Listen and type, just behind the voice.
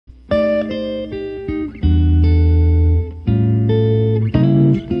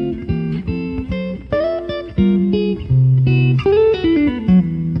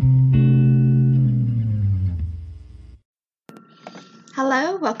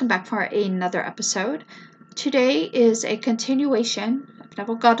welcome back for another episode. Today is a continuation of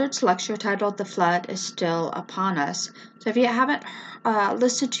Neville Goddard's lecture titled The Flood is Still Upon Us. So if you haven't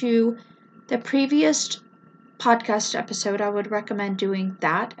listened to the previous podcast episode, I would recommend doing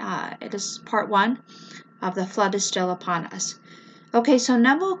that. It is part 1 of The Flood is Still Upon Us. Okay, so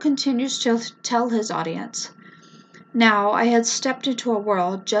Neville continues to tell his audience, "Now I had stepped into a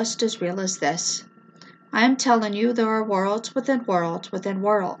world just as real as this. I am telling you there are worlds within worlds within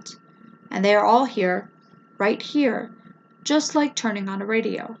worlds, and they are all here, right here, just like turning on a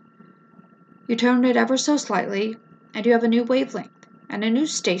radio. You turn it ever so slightly, and you have a new wavelength and a new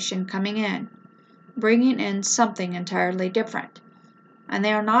station coming in, bringing in something entirely different, and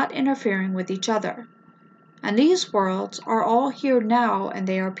they are not interfering with each other. And these worlds are all here now, and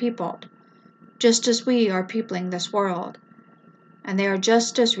they are peopled, just as we are peopling this world, and they are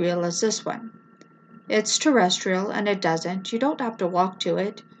just as real as this one. It's terrestrial, and you don't have to walk to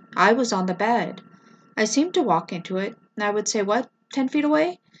it. I was on the bed. I seemed to walk into it, and I would say, 10 feet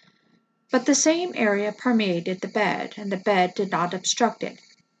away? But the same area permeated the bed, and the bed did not obstruct it.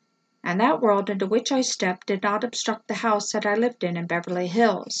 And that world into which I stepped did not obstruct the house that I lived in Beverly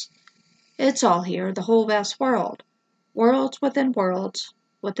Hills. It's all here, the whole vast world. Worlds within worlds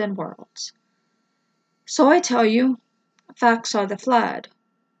within worlds. So I tell you, facts are the flood.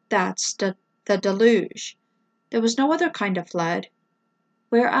 That's the deluge. There was no other kind of flood.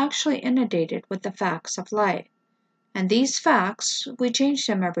 We are actually inundated with the facts of life. And these facts, we change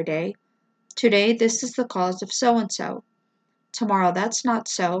them every day. Today, this is the cause of so-and-so. Tomorrow, that's not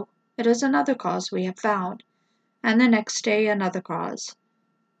so. It is another cause we have found. And the next day, another cause.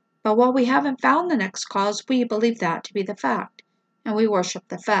 But while we haven't found the next cause, we believe that to be the fact, and we worship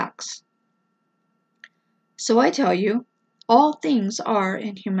the facts. So I tell you, all things are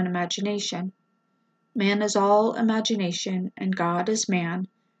in human imagination. Man is all imagination, and God is man,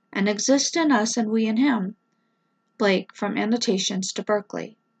 and exists in us and we in him. Blake, from Annotations to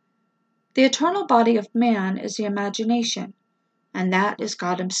Berkeley. The eternal body of man is the imagination, and that is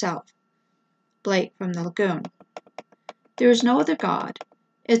God himself. Blake, from The Lagoon. There is no other God.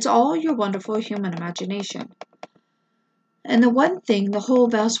 It's all your wonderful human imagination. And the one thing the whole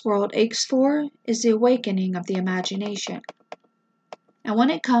vast world aches for is the awakening of the imagination. And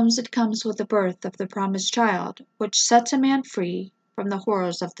when it comes with the birth of the promised child, which sets a man free from the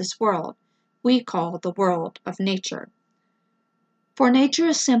horrors of this world we call the world of nature. For nature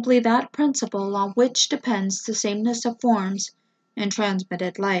is simply that principle on which depends the sameness of forms in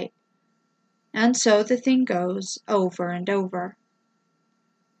transmitted light. And so the thing goes over and over.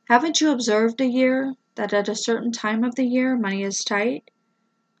 Haven't you observed a year that at a certain time of the year money is tight?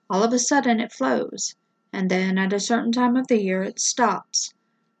 All of a sudden it flows, and then at a certain time of the year it stops.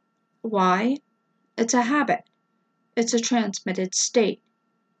 Why? It's a habit. It's a transmitted state.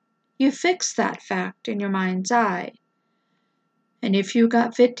 You fix that fact in your mind's eye. And if you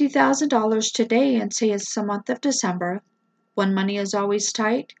got $50,000 today and say it's the month of December, when money is always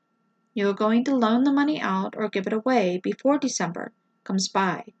tight, you are going to loan the money out or give it away before December comes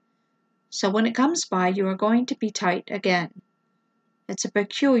by. So when it comes by, you are going to be tight again. It's a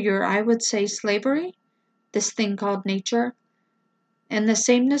peculiar, I would say, slavery, this thing called nature, and the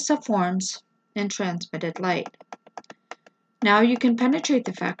sameness of forms in transmitted light. Now you can penetrate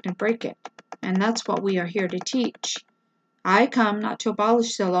the fact and break it, and that's what we are here to teach. I come not to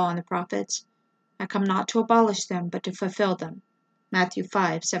abolish the law and the prophets. I come not to abolish them, but to fulfill them. Matthew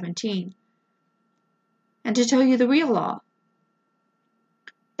 5:17. And to tell you the real law.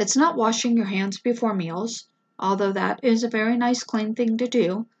 It's not washing your hands before meals, although that is a very nice clean thing to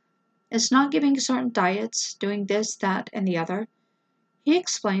do. It's not giving certain diets, doing this, that, and the other. He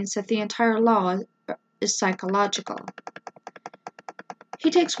explains that the entire law is psychological.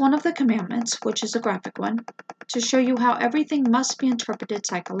 He takes one of the commandments, which is a graphic one, to show you how everything must be interpreted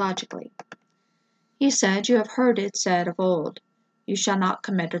psychologically. He said, "You have heard it said of old, you shall not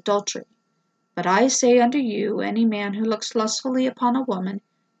commit adultery. But I say unto you, any man who looks lustfully upon a woman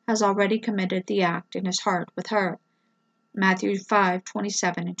has already committed the act in his heart with her." Matthew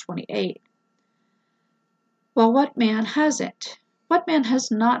 5:27 and 28. Well, what man hasn't? What man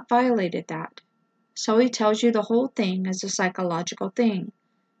has not violated that? So he tells you the whole thing is a psychological thing.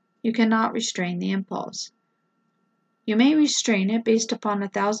 You cannot restrain the impulse. You may restrain it based upon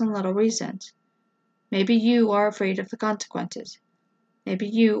 1,000 little reasons. Maybe you are afraid of the consequences. Maybe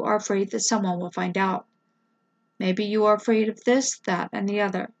you are afraid that someone will find out. Maybe you are afraid of this, that, and the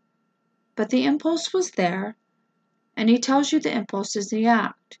other. But the impulse was there, and he tells you the impulse is the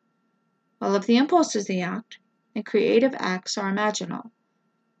act. Well, if the impulse is the act, then creative acts are imaginal.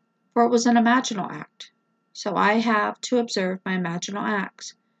 For it was an imaginal act. So I have to observe my imaginal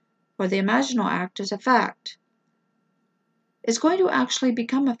acts. or the imaginal act is a fact. It's going to actually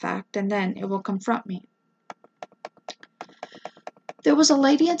become a fact, and then it will confront me. There was a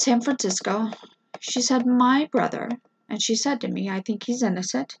lady in San Francisco. She said, "My brother," and she said to me, "I think he's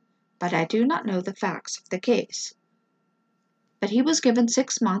innocent, but I do not know the facts of the case. But he was given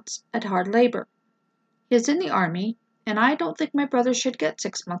 6 months at hard labor. He is in the army, and I don't think my brother should get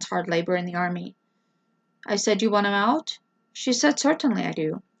 6 months hard labor in the army." I said, "You want him out?" She said, "Certainly I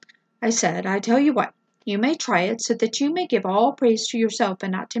do." I said, "I tell you what, you may try it so that you may give all praise to yourself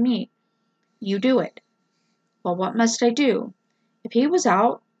and not to me. You do it." "Well, what must I do? If he was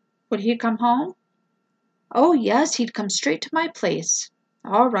out, would he come home?" "Oh, yes, he'd come straight to my place."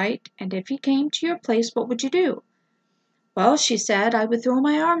 "All right, and if he came to your place, what would you do?" "Well," she said, "I would throw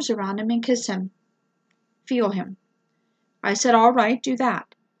my arms around him and kiss him. Feel him." I said, "All right, do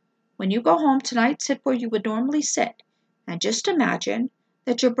that. When you go home tonight, sit where you would normally sit, and just imagine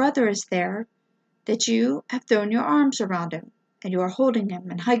that your brother is there, that you have thrown your arms around him, and you are holding him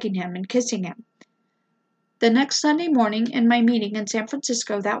and hugging him and kissing him." The next Sunday morning in my meeting in San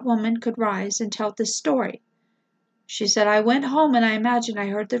Francisco, that woman could rise and tell this story. She said, "I went home and I imagined I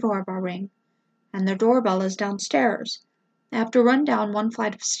heard the doorbell ring, and the doorbell is downstairs. I have to run down one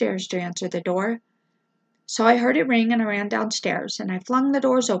flight of stairs to answer the door. So I heard it ring and I ran downstairs, and I flung the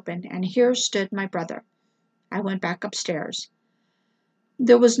doors open, and here stood my brother. I went back upstairs.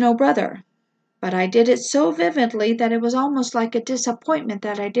 There was no brother, but I did it so vividly that it was almost like a disappointment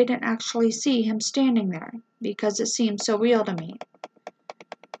that I didn't actually see him standing there, because it seemed so real to me.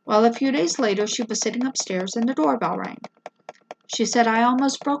 Well, a few days later, she was sitting upstairs and the doorbell rang. She said, "I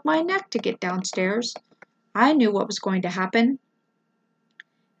almost broke my neck to get downstairs. I knew what was going to happen."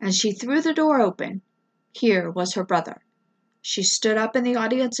 And she threw the door open. Here was her brother. She stood up in the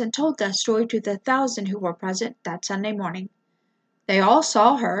audience and told that story to the 1,000 who were present that Sunday morning. They all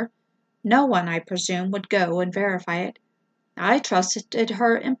saw her. No one, I presume, would go and verify it. I trusted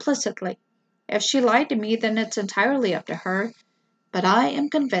her implicitly. If she lied to me, then it's entirely up to her. But I am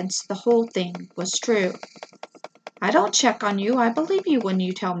convinced the whole thing was true. I don't check on you. I believe you when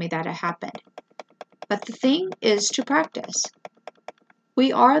you tell me that it happened. But the thing is to practice.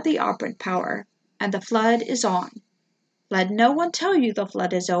 We are the operant power, and the flood is on. Let no one tell you the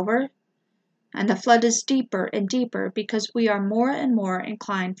flood is over. And the flood is deeper and deeper because we are more and more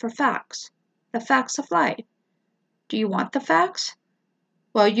inclined for facts, the facts of life. Do you want the facts?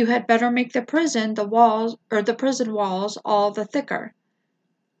 Well, you had better make the prison walls all the thicker.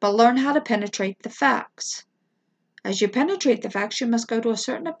 But learn how to penetrate the facts. As you penetrate the facts, you must go to a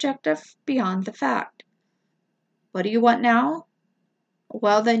certain objective beyond the fact. What do you want now?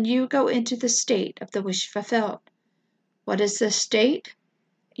 Well, then you go into the state of the wish fulfilled. What is this state?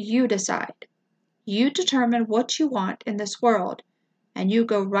 You decide. You determine what you want in this world, and you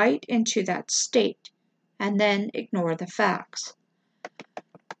go right into that state, and then ignore the facts.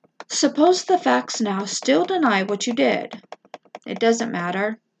 Suppose the facts now still deny what you did. It doesn't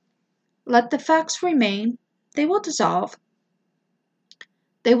matter. Let the facts remain. They will dissolve.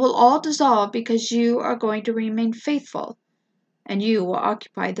 They will all dissolve because you are going to remain faithful, and you will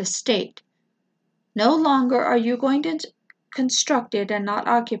occupy the state. No longer are you going to construct it and not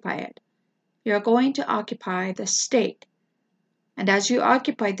occupy it. You are going to occupy the state. And as you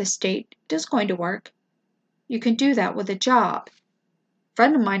occupy the state, it is going to work. You can do that with a job. A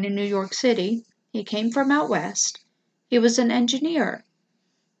friend of mine in New York City, he came from out west. He was an engineer.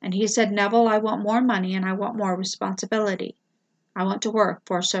 And he said, "Neville, I want more money and I want more responsibility. I want to work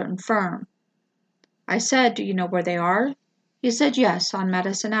for a certain firm." I said, "Do you know where they are?" He said, "Yes, on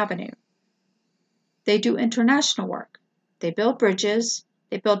Madison Avenue. They do international work. They build bridges.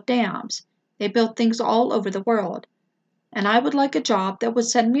 They build dams. They build things all over the world. And I would like a job that would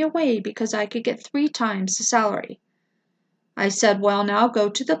send me away because I could get 3 times the salary." I said, "Well, now go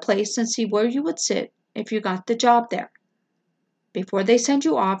to the place and see where you would sit if you got the job there. Before they send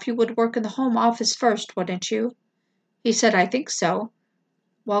you off, you would work in the home office first, wouldn't you?" He said, "I think so."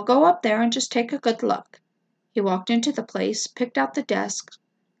 "Well, go up there and just take a good look." He walked into the place, picked out the desk,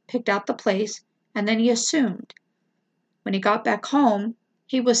 picked out the place, and then he assumed. When he got back home,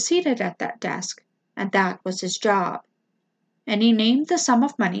 he was seated at that desk, and that was his job. And he named the sum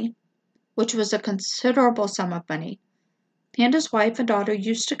of money, which was a considerable sum of money. He and his wife and daughter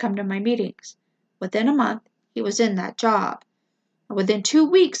used to come to my meetings. Within a month, he was in that job. And within 2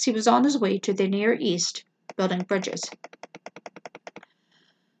 weeks, he was on his way to the Near East, building bridges.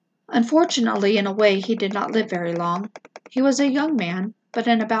 Unfortunately, in a way, he did not live very long. He was a young man, but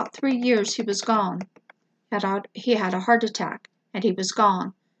in about 3 years he was gone. He had a heart attack, and he was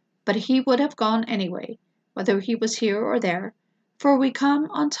gone. But he would have gone anyway, whether he was here or there, For we come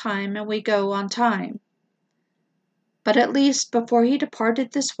on time and we go on time. But at least before he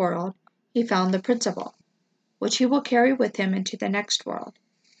departed this world, he found the principle, which he will carry with him into the next world,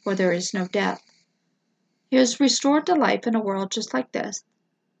 where there is no death. He is restored to life in a world just like this,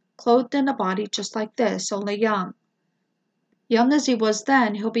 clothed in a body just like this, only young. Young as he was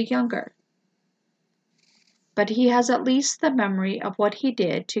then, he'll be younger. But he has at least the memory of what he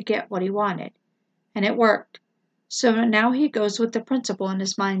did to get what he wanted, and it worked. So now he goes with the principle in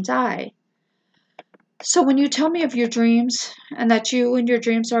his mind's eye. So when you tell me of your dreams, and that you and your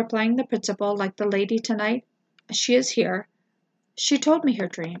dreams are applying the principle, like the lady tonight, she is here. She told me her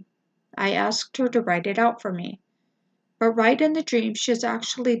dream. I asked her to write it out for me. But right in the dream, she is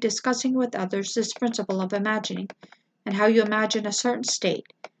actually discussing with others this principle of imagining, and how you imagine a certain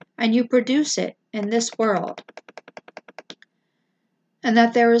state, and you produce it in this world, and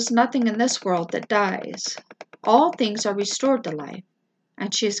that there is nothing in this world that dies. All things are restored to life,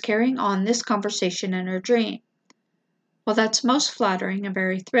 and she is carrying on this conversation in her dream. Well, that's most flattering and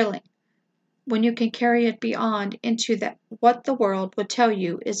very thrilling, when you can carry it beyond into that what the world would tell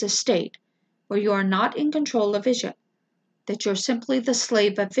you is a state where you are not in control of vision, that you're simply the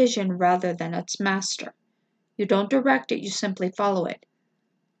slave of vision rather than its master. You don't direct it, you simply follow it.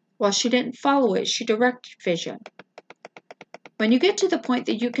 Well, she didn't follow it, she directed vision. When you get to the point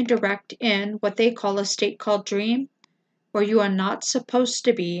that you can direct in what they call a state called dream, where you are not supposed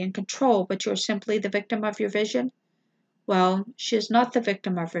to be in control, but you're simply the victim of your vision, well, she is not the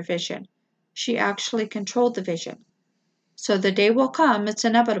victim of her vision. She actually controlled the vision. So the day will come, it's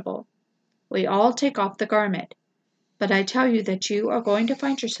inevitable. We all take off the garment. But I tell you that you are going to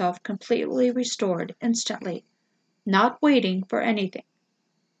find yourself completely restored instantly, not waiting for anything.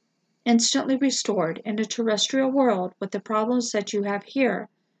 Instantly restored in a terrestrial world with the problems that you have here,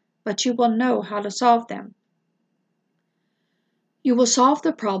 but you will know how to solve them. You will solve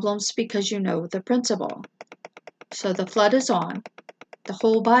the problems because you know the principle. So the flood is on. The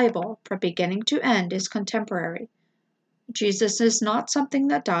whole Bible, from beginning to end, is contemporary. Jesus is not something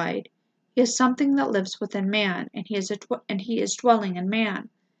that died. He is something that lives within man, and he is dwelling in man.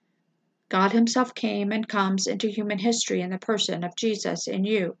 God himself came and comes into human history in the person of Jesus, in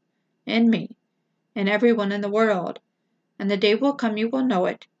you, in me, in everyone in the world. And the day will come you will know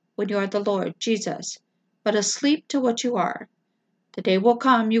it, when you are the Lord Jesus, but asleep to what you are. The day will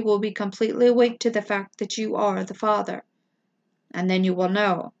come you will be completely awake to the fact that you are the Father. And then you will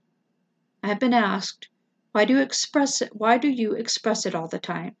know. I have been asked, why do you express it? Why do you express it all the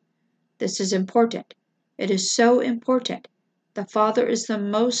time? This is important. It is so important. The Father is the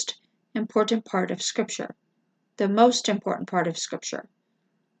most important part of Scripture. The most important part of Scripture.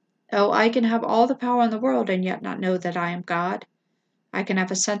 Oh, I can have all the power in the world and yet not know that I am God. I can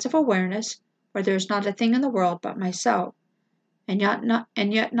have a sense of awareness where there is not a thing in the world but myself, and yet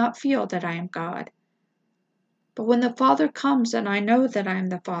not feel that I am God. But when the Father comes and I know that I am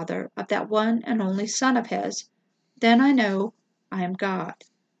the Father of that one and only Son of His, then I know I am God.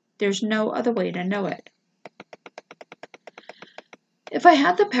 There's no other way to know it. If I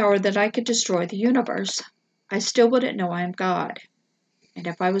had the power that I could destroy the universe, I still wouldn't know I am God. And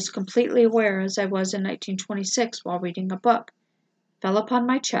if I was completely aware, as I was in 1926 while reading a book, fell upon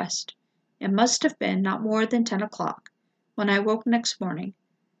my chest, it must have been not more than 10 o'clock. When I woke next morning,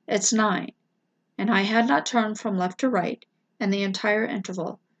 it's 9. And I had not turned from left to right in the entire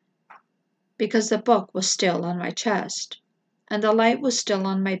interval, because the book was still on my chest, and the light was still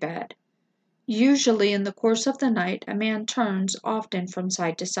on my bed. Usually in the course of the night a man turns often from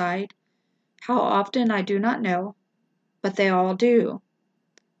side to side. How often I do not know, but they all do.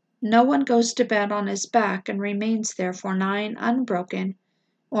 No one goes to bed on his back and remains there for 9 unbroken,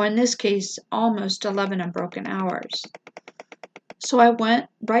 or in this case almost 11 unbroken hours. So I went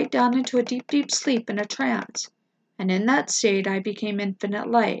right down into a deep, deep sleep in a trance, and in that state I became infinite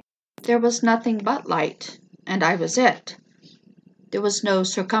light. There was nothing but light, and I was it. There was no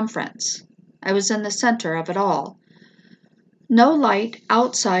circumference. I was in the center of it all. No light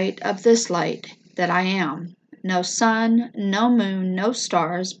outside of this light that I am. No sun, no moon, no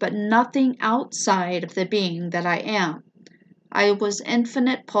stars, but nothing outside of the being that I am. I was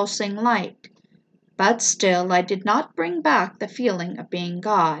infinite pulsing light. But still I did not bring back the feeling of being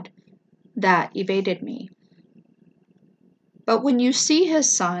God. That evaded me. But when you see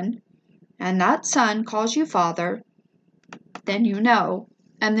his Son, and that Son calls you Father, then you know,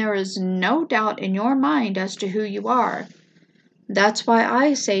 and there is no doubt in your mind as to who you are. That's why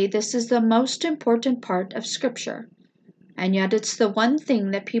I say this is the most important part of Scripture, and yet it's the one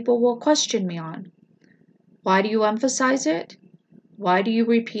thing that people will question me on. Why do you emphasize it? Why do you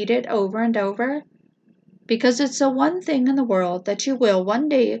repeat it over and over? because it's the one thing in the world that you will one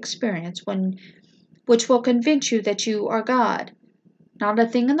day experience which will convince you that you are God. Not a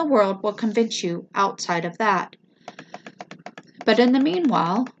thing in the world will convince you outside of that. But in the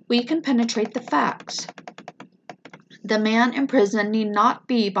meanwhile, we can penetrate the facts. The man in prison need not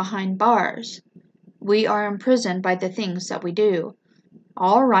be behind bars. We are imprisoned by the things that we do.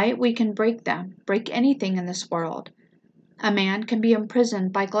 All right, we can break them, break anything in this world. A man can be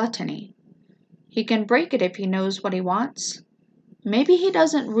imprisoned by gluttony. He can break it if he knows what he wants. Maybe he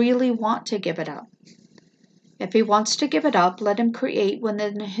doesn't really want to give it up. If he wants to give it up, let him create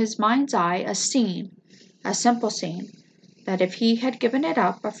within his mind's eye a scene, a simple scene, that if he had given it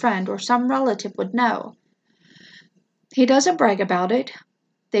up, a friend or some relative would know. He doesn't brag about it.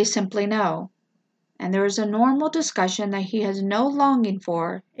 They simply know. And there is a normal discussion that he has no longing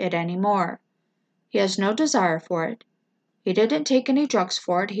for it anymore. He has no desire for it. He didn't take any drugs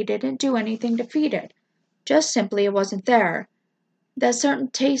for it. He didn't do anything to feed it. Just simply it wasn't there. That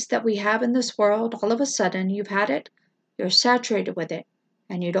certain taste that we have in this world, all of a sudden you've had it, you're saturated with it,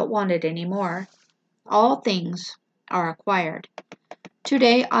 and you don't want it anymore. All things are acquired.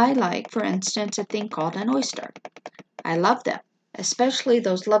 Today I like, for instance, a thing called an oyster. I love them, especially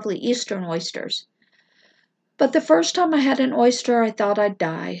those lovely Eastern oysters. But the first time I had an oyster, I thought I'd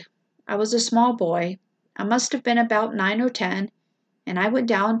die. I was a small boy. I must have been about 9 or 10, and I went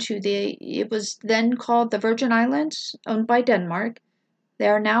down to it was then called the Virgin Islands, owned by Denmark. They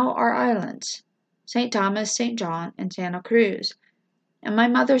are now our islands, St. Thomas, St. John, and Santa Cruz. And my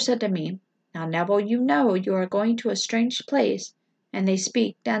mother said to me, "Now, Neville, you know you are going to a strange place, and they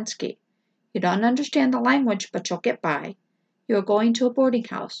speak Danske. You don't understand the language, but you'll get by. You are going to a boarding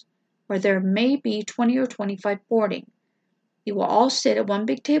house, where there may be 20 or 25 boarding. You will all sit at one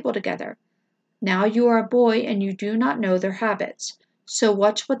big table together. Now you are a boy and you do not know their habits. So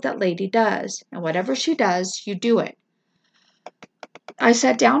watch what that lady does, and whatever she does, you do it." I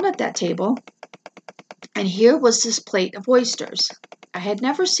sat down at that table, and here was this plate of oysters. I had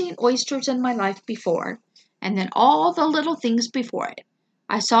never seen oysters in my life before, and then all the little things before it.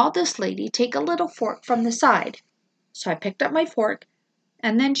 I saw this lady take a little fork from the side. So I picked up my fork,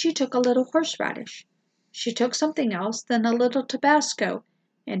 and then she took a little horseradish. She took something else, then a little Tabasco,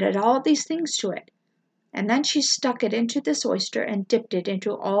 and did all these things to it. And then she stuck it into this oyster and dipped it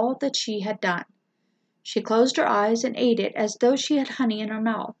into all that she had done. She closed her eyes and ate it as though she had honey in her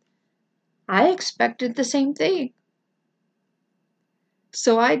mouth. I expected the same thing.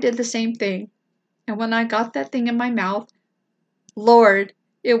 So I did the same thing. And when I got that thing in my mouth, Lord,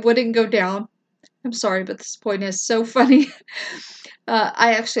 it wouldn't go down. I'm sorry, but this point is so funny.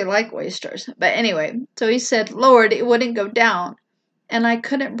 I actually like oysters. But anyway, so he said, Lord, it wouldn't go down. And I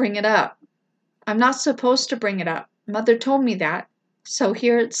couldn't bring it up. I'm not supposed to bring it up. Mother told me that. So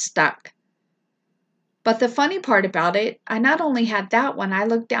here it's stuck. But the funny part about it, I not only had that one, I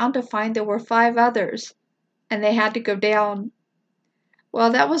looked down to find there were 5 others. And they had to go down.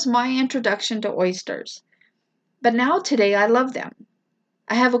 Well, that was my introduction to oysters. But now today I love them.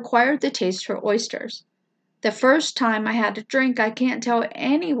 I have acquired the taste for oysters. The first time I had a drink, I can't tell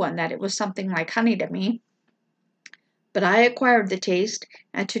anyone that it was something like honey to me. But I acquired the taste,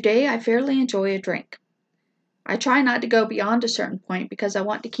 and today I fairly enjoy a drink. I try not to go beyond a certain point because I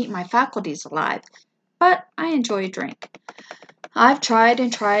want to keep my faculties alive, but I enjoy a drink. I've tried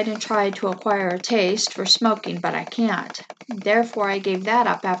and tried and tried to acquire a taste for smoking, but I can't. Therefore, I gave that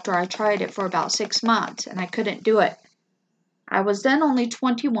up after I tried it for about 6 months, and I couldn't do it. I was then only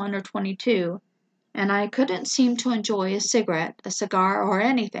 21 or 22, and I couldn't seem to enjoy a cigarette, a cigar, or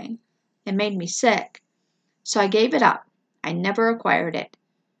anything. It made me sick. So I gave it up. I never acquired it.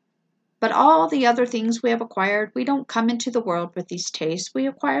 But all the other things we have acquired, we don't come into the world with these tastes. We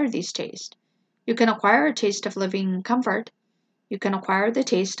acquire these tastes. You can acquire a taste of living in comfort. You can acquire the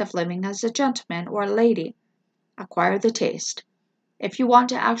taste of living as a gentleman or a lady. Acquire the taste. If you want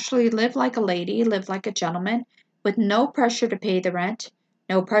to actually live like a lady, live like a gentleman, with no pressure to pay the rent,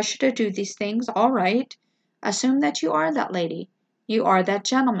 no pressure to do these things, all right. Assume that you are that lady. You are that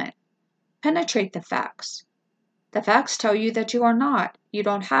gentleman. Penetrate the facts. The facts tell you that you are not. You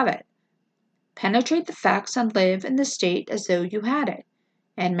don't have it. Penetrate the facts and live in the state as though you had it.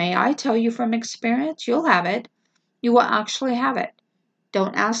 And may I tell you from experience, you'll have it. You will actually have it.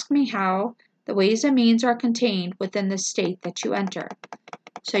 Don't ask me how. The ways and means are contained within the state that you enter.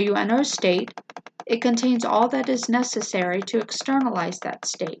 So you enter a state. It contains all that is necessary to externalize that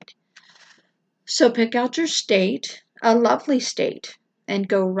state. So pick out your state, a lovely state, and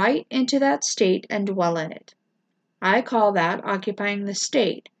go right into that state and dwell in it. I call that occupying the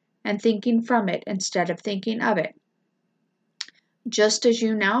state and thinking from it instead of thinking of it. Just as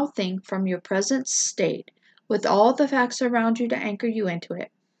you now think from your present state, with all the facts around you to anchor you into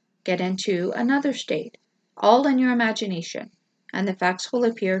it. Get into another state, all in your imagination, and the facts will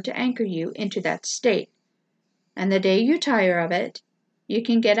appear to anchor you into that state. And the day you tire of it, you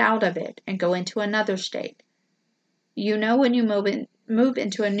can get out of it and go into another state. You know, when you move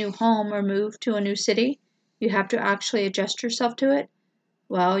into a new home or move to a new city, you have to actually adjust yourself to it.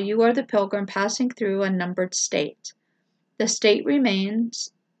 Well, you are the pilgrim passing through unnumbered states. The state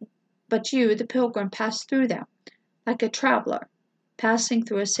remains, but you, the pilgrim, pass through them, like a traveler passing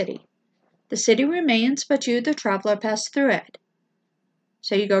through a city. The city remains, but you, the traveler, pass through it.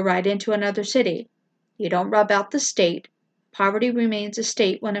 So you go right into another city. You don't rub out the state. Poverty remains a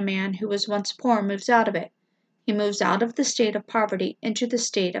state when a man who was once poor moves out of it. He moves out of the state of poverty into the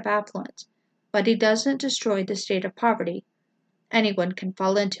state of affluence, but he doesn't destroy the state of poverty. Anyone can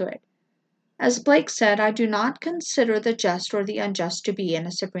fall into it. As Blake said, I do not consider the just or the unjust to be in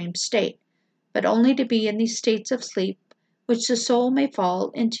a supreme state, but only to be in these states of sleep which the soul may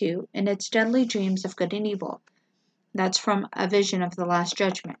fall into in its deadly dreams of good and evil. That's from A Vision of the Last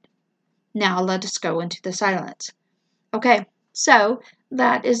Judgment. Now let us go into the silence. Okay, so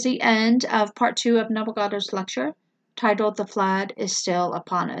that is the end of part 2 of Neville Goddard's lecture, titled The Flood is Still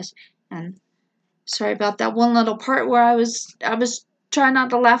Upon Us. And sorry about that one little part where I was trying not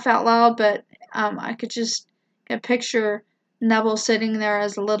to laugh out loud, but I could just picture Neville sitting there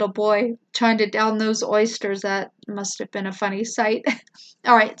as a little boy trying to down those oysters. That must have been a funny sight.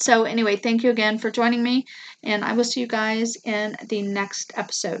 All right, so anyway, thank you again for joining me, and I will see you guys in the next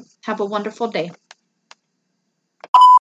episode. Have a wonderful day.